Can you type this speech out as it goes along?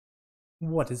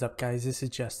What is up, guys? This is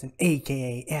Justin,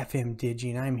 aka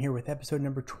FMDigi, and I'm here with episode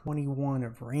number 21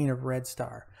 of Reign of Red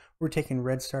Star. We're taking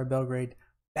Red Star Belgrade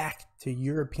back to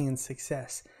European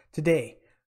success. Today,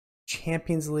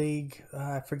 Champions League,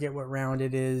 I forget what round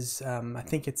it is. I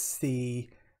think it's the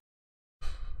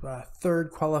third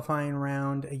qualifying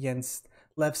round against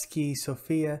Levski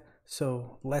Sofia,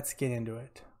 so let's get into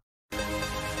it.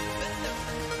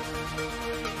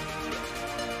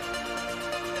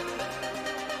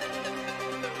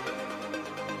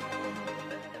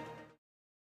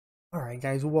 Alright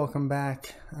guys, welcome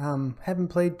back. Haven't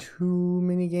played too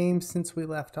many games since we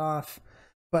left off,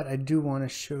 but I do want to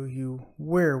show you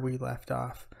where we left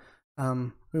off.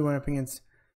 We went up against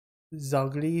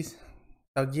Zalgiris.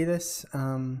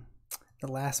 The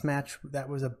last match, that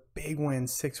was a big win,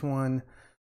 6-1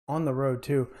 on the road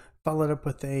too. Followed up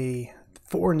with a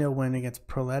 4-0 win against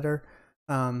Proletar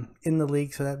in the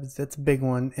league, so that's a big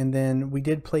one. And then we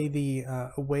did play the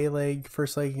away leg,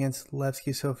 first leg against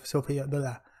Levski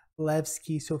Sofia.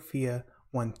 Levski Sofia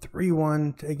won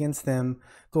 3-1 against them.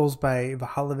 Goals by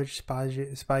Vahalovic,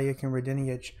 Spajic, and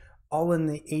Radinic, all in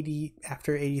the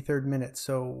after 83rd minute.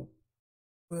 So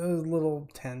it was a little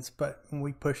tense, but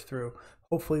we pushed through.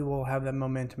 Hopefully we'll have that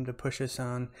momentum to push us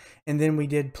on. And then we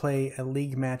did play a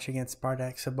league match against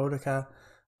Spartak Subotica.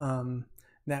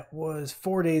 That was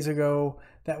 4 days ago.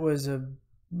 That was a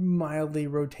mildly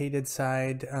rotated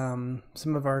side.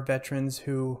 Some of our veterans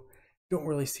who don't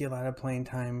really see a lot of playing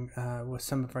time with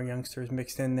some of our youngsters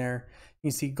mixed in there.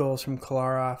 You see goals from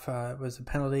Kolarov. It was a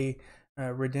penalty.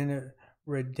 Radinlovic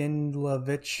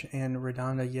and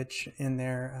Radonjic in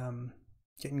there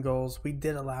getting goals. We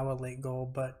did allow a late goal,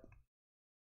 but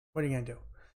what are you going to do?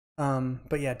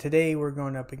 But yeah, today we're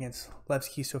going up against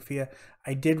Levski Sofia.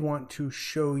 I did want to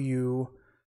show you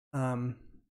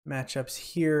matchups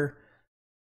here.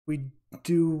 We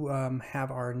do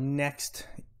have our next,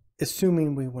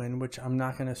 assuming we win, which I'm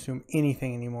not going to assume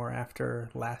anything anymore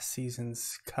after last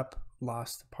season's cup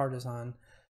loss to Partizan.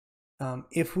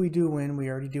 If we do win, we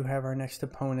already do have our next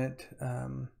opponent.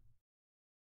 And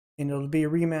it'll be a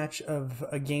rematch of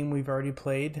a game we've already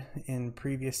played in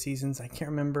previous seasons. I can't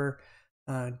remember.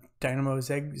 Dynamo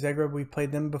Zagreb, we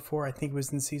played them before. I think it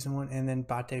was in season 1. And then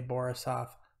Bate Borisov,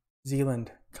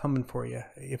 Zealand, coming for you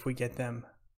if we get them.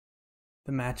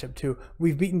 The matchup too.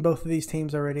 We've beaten both of these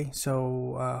teams already,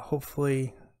 so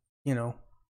hopefully, you know,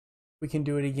 we can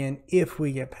do it again if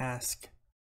we get past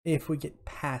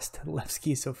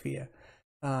Levski Sofia.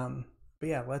 But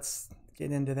yeah, let's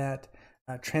get into that.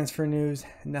 Transfer news: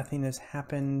 nothing has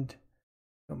happened.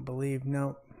 Don't believe.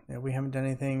 No, we haven't done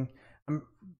anything. I'm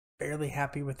fairly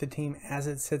happy with the team as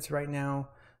it sits right now.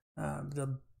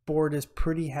 The board is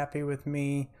pretty happy with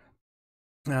me.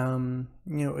 You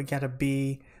know, I got a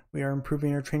B. We are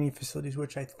improving our training facilities,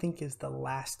 which I think is the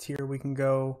last tier we can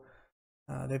go.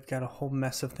 They've got a whole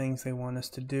mess of things they want us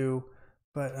to do.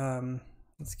 But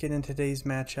let's get into today's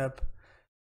matchup.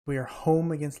 We are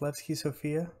home against Levski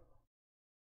Sofia,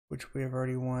 which we have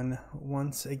already won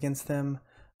once against them.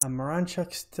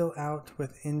 Moranchuk's still out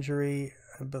with injury.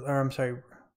 Or I'm sorry.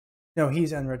 No,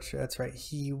 he's unregistered. That's right.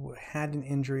 He had an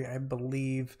injury, I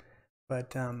believe.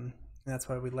 But that's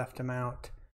why we left him out.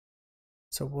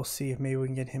 So we'll see if maybe we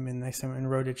can get him in next time. And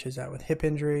Rodic is out with hip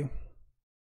injury.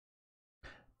 I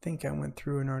think I went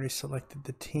through and already selected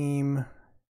the team.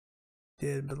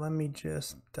 Did, but let me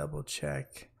just double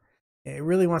check. Yeah, it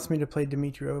really wants me to play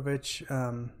Dimitrovic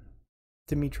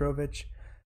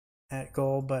at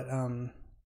goal, but I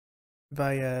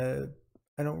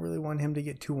don't really want him to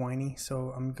get too whiny,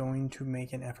 so I'm going to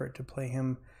make an effort to play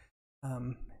him.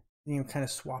 You know, kind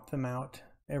of swap them out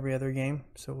every other game.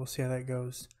 So we'll see how that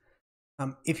goes.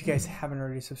 If you guys haven't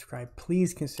already subscribed,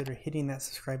 please consider hitting that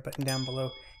subscribe button down below.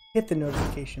 Hit the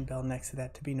notification bell next to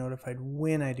that to be notified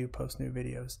when I do post new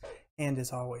videos. And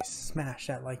as always, smash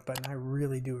that like button. I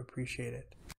really do appreciate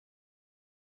it.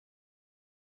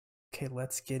 Okay,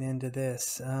 let's get into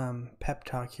this. Pep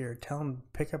talk here. Tell them,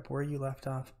 pick up where you left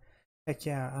off. Heck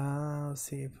yeah. Let's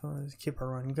see. Let's keep our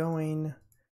run going.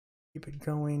 Keep it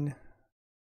going.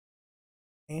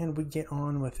 And we get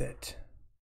on with it.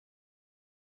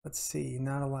 Let's see,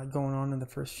 not a lot going on in the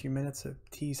first few minutes of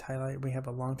T's highlight. We have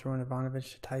a long throw in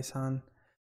Ivanovic to Tyson.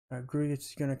 Grujic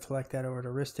is going to collect that over to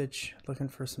Ristic, looking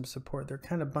for some support. They're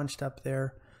kind of bunched up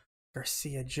there.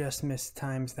 Garcia just missed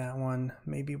times that one.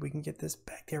 Maybe we can get this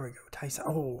back. There we go. Tyson.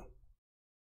 Oh,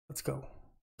 let's go.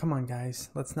 Come on,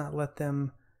 guys. Let's not let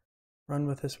them run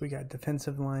with us. We got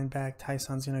defensive line back.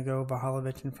 Tyson's going to go.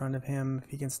 Vahalovic in front of him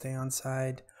if he can stay on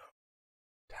side.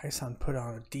 Tyson put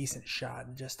on a decent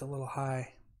shot, just a little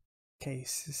high. Okay,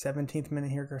 17th minute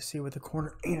here, Garcia with the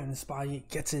corner, and Spajic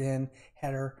gets it in,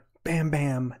 header, Bam,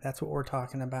 bam. That's what we're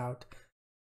talking about.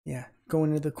 Yeah,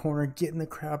 going into the corner, getting the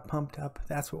crowd pumped up.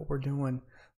 That's what we're doing.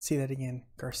 See that again.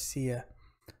 Garcia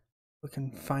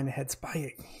looking fine ahead.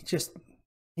 Spike.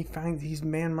 He finds he's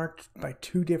man marked by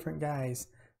two different guys.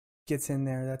 Gets in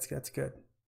there. That's good.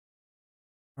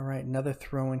 All right, another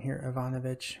throw in here.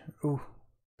 Ivanovic. Ooh,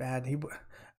 bad. I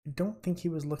don't think he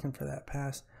was looking for that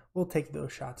pass. We'll take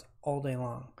those shots all day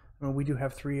long. I mean, we do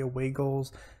have 3 away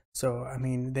goals, so I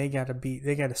mean they got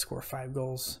to score 5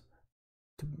 goals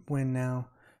to win now.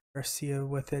 Garcia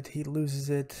with it. He loses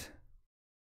it.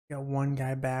 Got one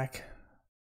guy back.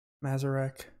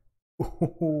 Mazarek.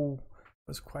 Ooh,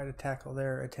 was quite a tackle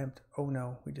there. Attempt. Oh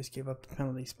no, we just gave up the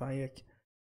penalty. Spike.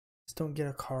 Just don't get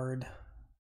a card.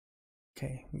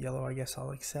 Okay, yellow, I guess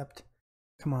I'll accept.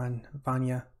 Come on,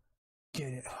 Vanya.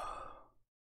 Get it.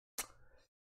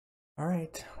 All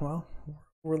right, well,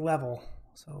 we're level.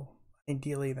 So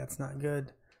ideally, that's not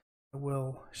good. I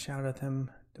will shout at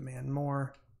them, demand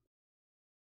more.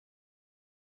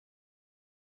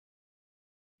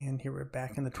 And here we're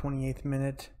back in the 28th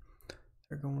minute.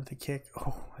 They're going with the kick.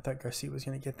 Oh, I thought Garcia was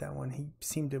going to get that one. He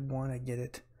seemed to want to get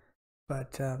it.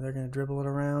 But they're going to dribble it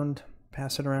around.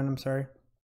 Pass it around, I'm sorry.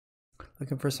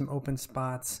 Looking for some open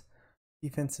spots.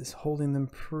 Defense is holding them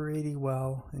pretty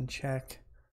well in check.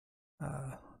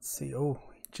 Let's see. Oh,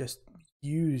 he just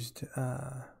used...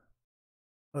 oh,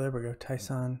 there we go.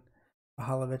 Tyson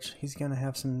Vahalovic. He's going to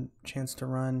have some chance to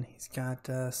run. He's got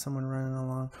someone running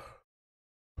along...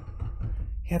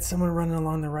 He had someone running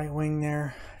along the right wing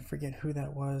there. I forget who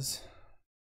that was.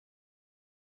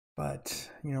 But,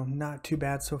 you know, not too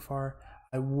bad so far.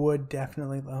 I would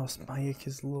definitely... Oh, Spajek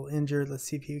is a little injured. Let's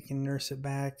see if he can nurse it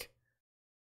back.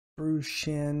 Bruised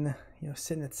shin. You know,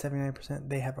 sitting at 79%.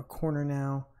 They have a corner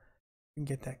now. We can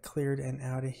get that cleared and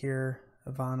out of here.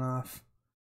 Ivanov.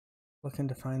 Looking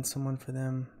to find someone for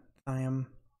them. Thiam.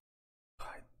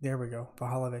 There we go.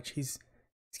 Vahalovic. He's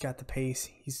got the pace.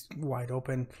 He's wide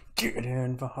open. Get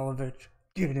in, Vahalovic.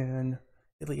 Get in.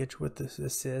 Ilyich with this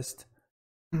assist.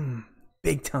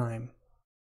 Big time.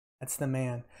 That's the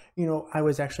man. You know, I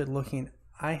was actually looking.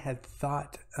 I had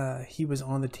thought he was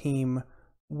on the team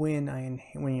when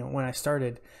I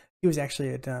started. He was actually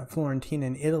at Fiorentina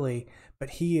in Italy, but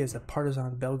he is a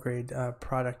Partizan Belgrade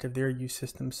product of their youth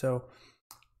system. So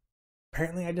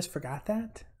apparently I just forgot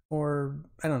that, or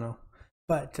I don't know.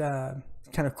 But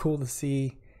kind of cool to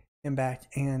see him back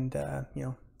and you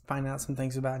know, find out some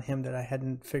things about him that I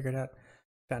hadn't figured out.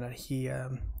 Found out he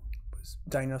was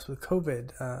diagnosed with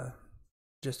COVID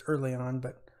just early on,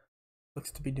 but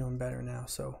looks to be doing better now,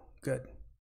 so good.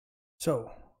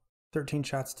 So 13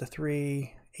 shots to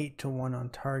 3, 8 to 1 on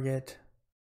target.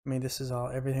 I mean, this is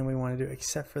everything we want to do,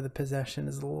 except for the possession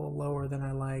is a little lower than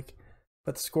I like,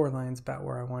 but the score line's about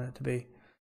where I want it to be.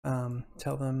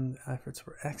 Tell them the efforts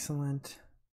were excellent.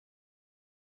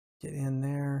 Get in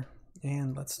there,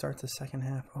 and let's start the second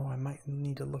half. Oh, I might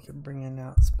need to look at bringing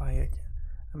out Spajek.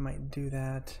 I might do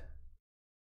that.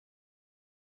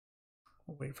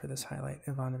 We'll wait for this highlight.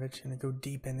 Ivanovic gonna go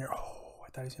deep in there. Oh, I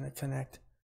thought he was gonna connect.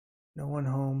 No one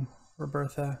home.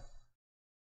 Roberta.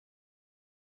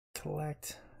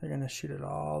 Collect. They're gonna shoot it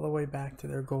all the way back to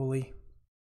their goalie.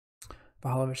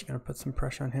 Vahalovic gonna put some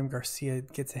pressure on him. Garcia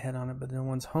gets ahead on it, but no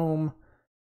one's home.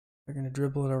 They're gonna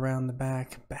dribble it around the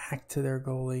back to their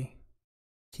goalie.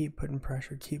 Keep putting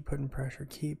pressure, keep putting pressure,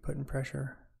 keep putting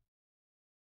pressure.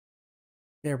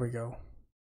 There we go.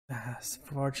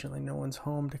 Fortunately, no one's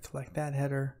home to collect that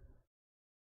header.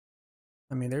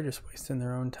 I mean, they're just wasting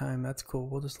their own time. That's cool.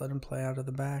 We'll just let them play out of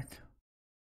the back.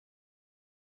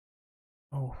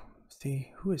 Oh,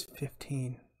 see, who is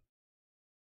 15?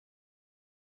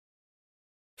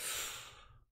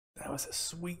 That was a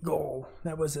sweet goal.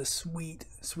 That was a sweet,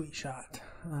 sweet shot.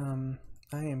 I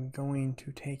am going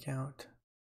to take out...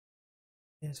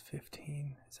 Is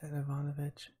 15. Is that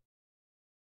Ivanovic?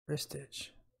 Ristic.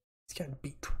 He's gotten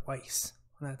beat twice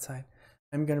on that side.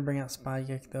 I'm going to bring out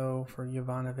Spajek, though, for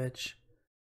Jovanovic.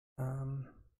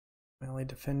 My only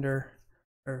defender,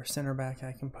 or center back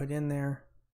I can put in there.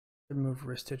 To move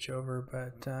Ristic over,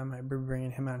 but I might be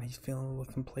bringing him out. He's feeling a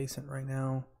little complacent right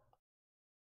now.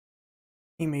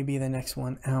 He may be the next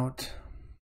one out.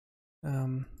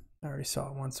 I already saw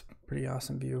it once. Pretty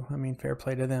awesome view. I mean, fair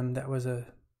play to them. That was a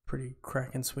pretty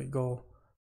cracking sweet goal.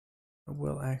 I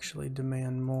will actually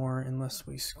demand more unless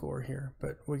we score here,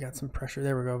 but we got some pressure.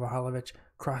 There we go. Vahalovic.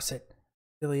 Cross it.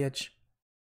 Ilyich.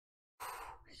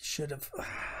 He should have. Come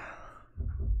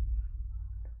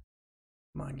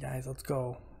on, guys. Let's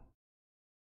go.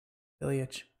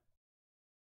 Ilyich.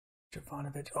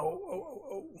 Jovanovic.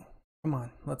 Oh. Come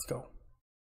on. Let's go.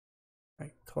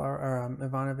 Right.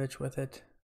 Ivanovic with it.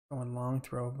 Going long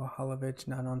throw. Vahalovic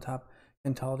not on top.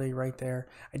 Kintaldi right there.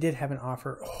 I did have an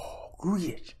offer. Oh,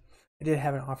 Grujic. I did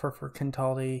have an offer for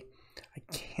Kintaldi. I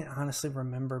can't honestly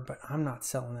remember, but I'm not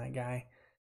selling that guy.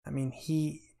 I mean,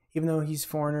 even though he's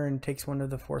foreigner and takes one of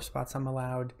the 4 spots I'm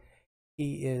allowed,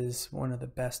 he is one of the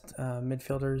best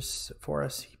midfielders for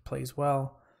us. He plays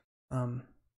well.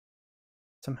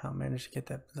 Somehow managed to get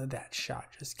that shot.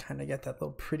 Just kind of get that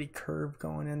little pretty curve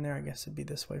going in there. I guess it'd be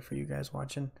this way for you guys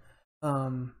watching.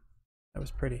 That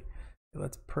was pretty.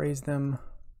 Let's praise them.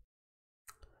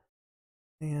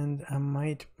 And I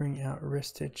might bring out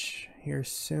Ristic here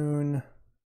soon.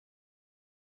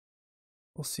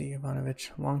 We'll see. Ivanovic,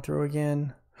 long throw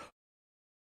again.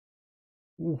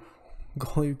 Ooh,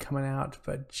 goalie coming out,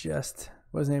 but just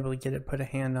wasn't able to get it, put a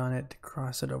hand on it to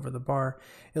cross it over the bar.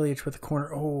 Ilić with the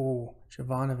corner. Oh,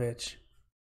 Jovanovic.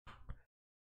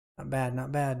 Not bad,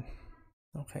 not bad.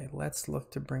 Okay, let's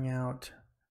look to bring out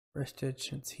Ristic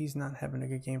since he's not having a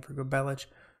good game for Gobelic,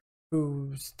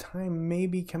 whose time may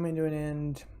be coming to an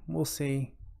end. We'll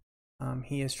see.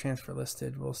 He is transfer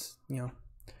listed.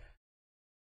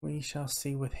 We shall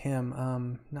see with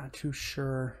him. Not too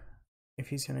sure if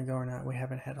he's going to go or not. We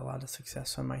haven't had a lot of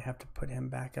success, so I might have to put him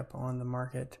back up on the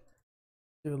market.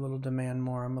 Do a little demand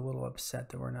more. I'm a little upset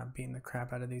that we're not beating the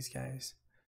crap out of these guys.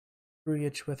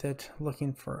 Grujic with it,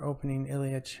 looking for opening.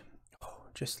 Ilić. Oh,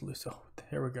 just loose. Oh,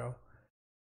 there we go.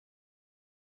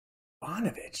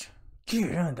 Ivanovic.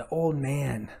 The old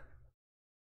man.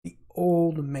 The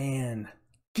old man.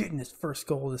 Getting his first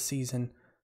goal of the season.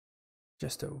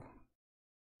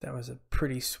 That was a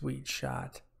pretty sweet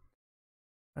shot.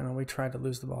 I know we tried to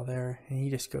lose the ball there, and he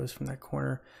just goes from that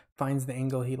corner, finds the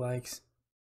angle he likes.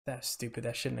 That's stupid.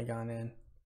 That shouldn't have gone in.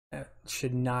 That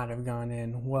should not have gone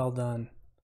in. Well done.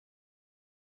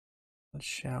 Let's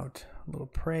shout a little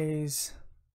praise.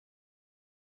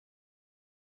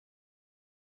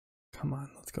 Come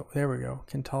on, let's go. There we go.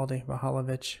 Kintaldi,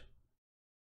 Vahalovic.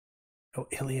 Oh,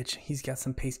 Ilić. He's got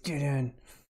some pace. Get in.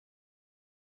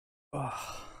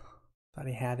 Oh, thought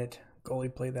he had it.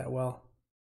 Goalie played that well.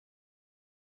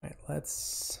 All right,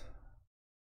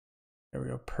 there we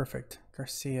go. Perfect.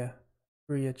 Garcia,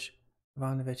 Grujic,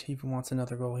 Ivanovic. He even wants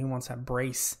another goal. He wants that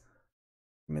brace.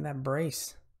 Give me that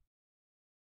brace.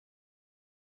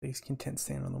 He's content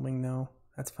staying on the wing though.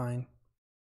 That's fine.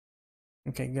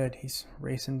 Okay, good. He's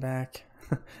racing back.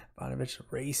 Ivanovic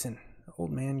racing. The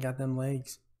old man got them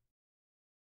legs.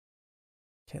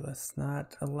 Okay, let's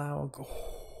not allow a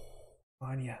goal.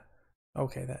 Vanya.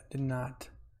 Okay, that did not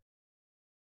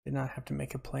have to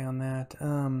make a play on that.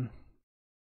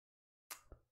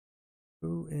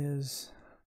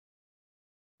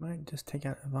 Might just take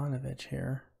out Ivanovic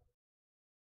here.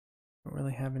 Don't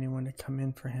really have anyone to come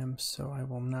in for him, so I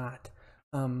will not.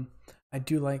 I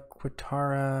do like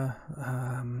Quatara.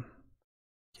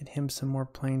 Get him some more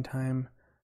playing time.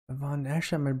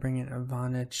 Actually, I'm going to bring in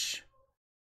Ivanic.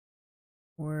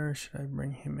 Where should I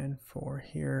bring him in for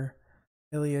here?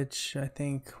 Ilić, I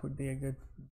think, would be a good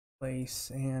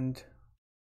place, and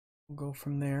we'll go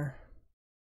from there.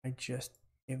 I just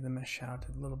gave them a shout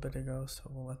a little bit ago, so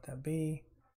we'll let that be.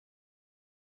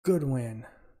 Good win.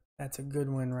 That's a good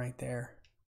win right there.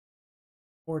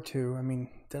 4-2. I mean,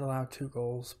 did allow 2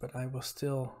 goals, but I will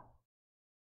still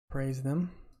praise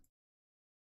them.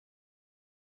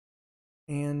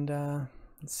 And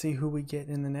let's see who we get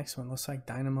in the next one. Looks like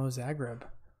Dynamo Zagreb.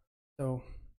 So,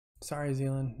 sorry,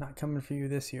 Zealand, not coming for you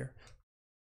this year.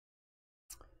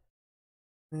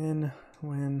 And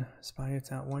when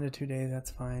Spy's out 1 to 2 days,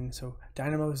 that's fine. So,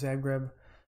 Dynamo Zagreb,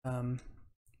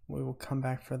 we will come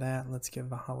back for that. Let's give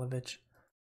Vahalovic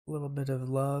a little bit of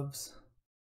loves.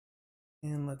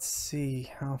 And let's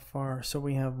see how far. So,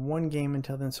 we have 1 game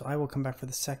until then. So, I will come back for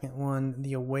the second one,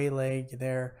 the away leg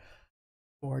there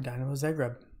for Dynamo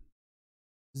Zagreb.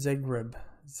 Zagreb.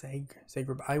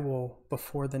 I will,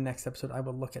 before the next episode, I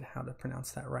will look at how to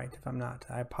pronounce that right. If I'm not,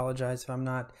 I apologize if I'm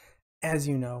not. As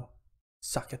you know,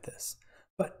 suck at this.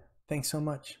 But thanks so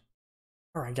much.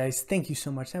 All right, guys, thank you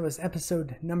so much. That was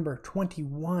episode number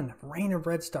 21 of Reign of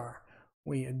Red Star.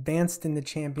 We advanced in the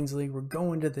Champions League. We're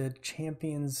going to the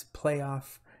Champions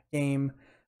playoff game.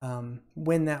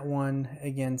 Win that one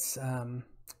against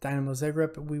Dynamo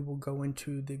Zagreb. We will go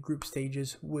into the group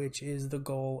stages, which is the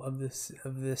goal of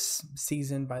this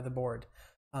season by the board.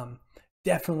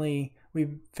 Definitely,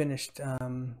 we finished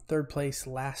 3rd place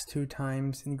last 2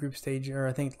 times in the group stage, or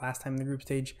I think last time in the group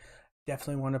stage.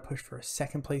 Definitely want to push for a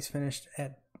 2nd place finish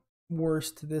at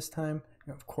worst this time.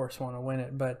 Of course, want to win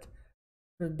it, but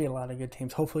there'd be a lot of good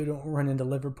teams. Hopefully, we don't run into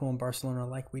Liverpool and Barcelona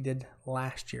like we did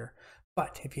last year.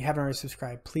 But if you haven't already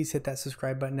subscribed, please hit that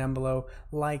subscribe button down below,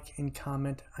 like and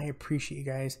comment. I appreciate you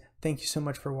guys. Thank you so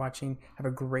much for watching. Have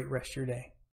a great rest of your day.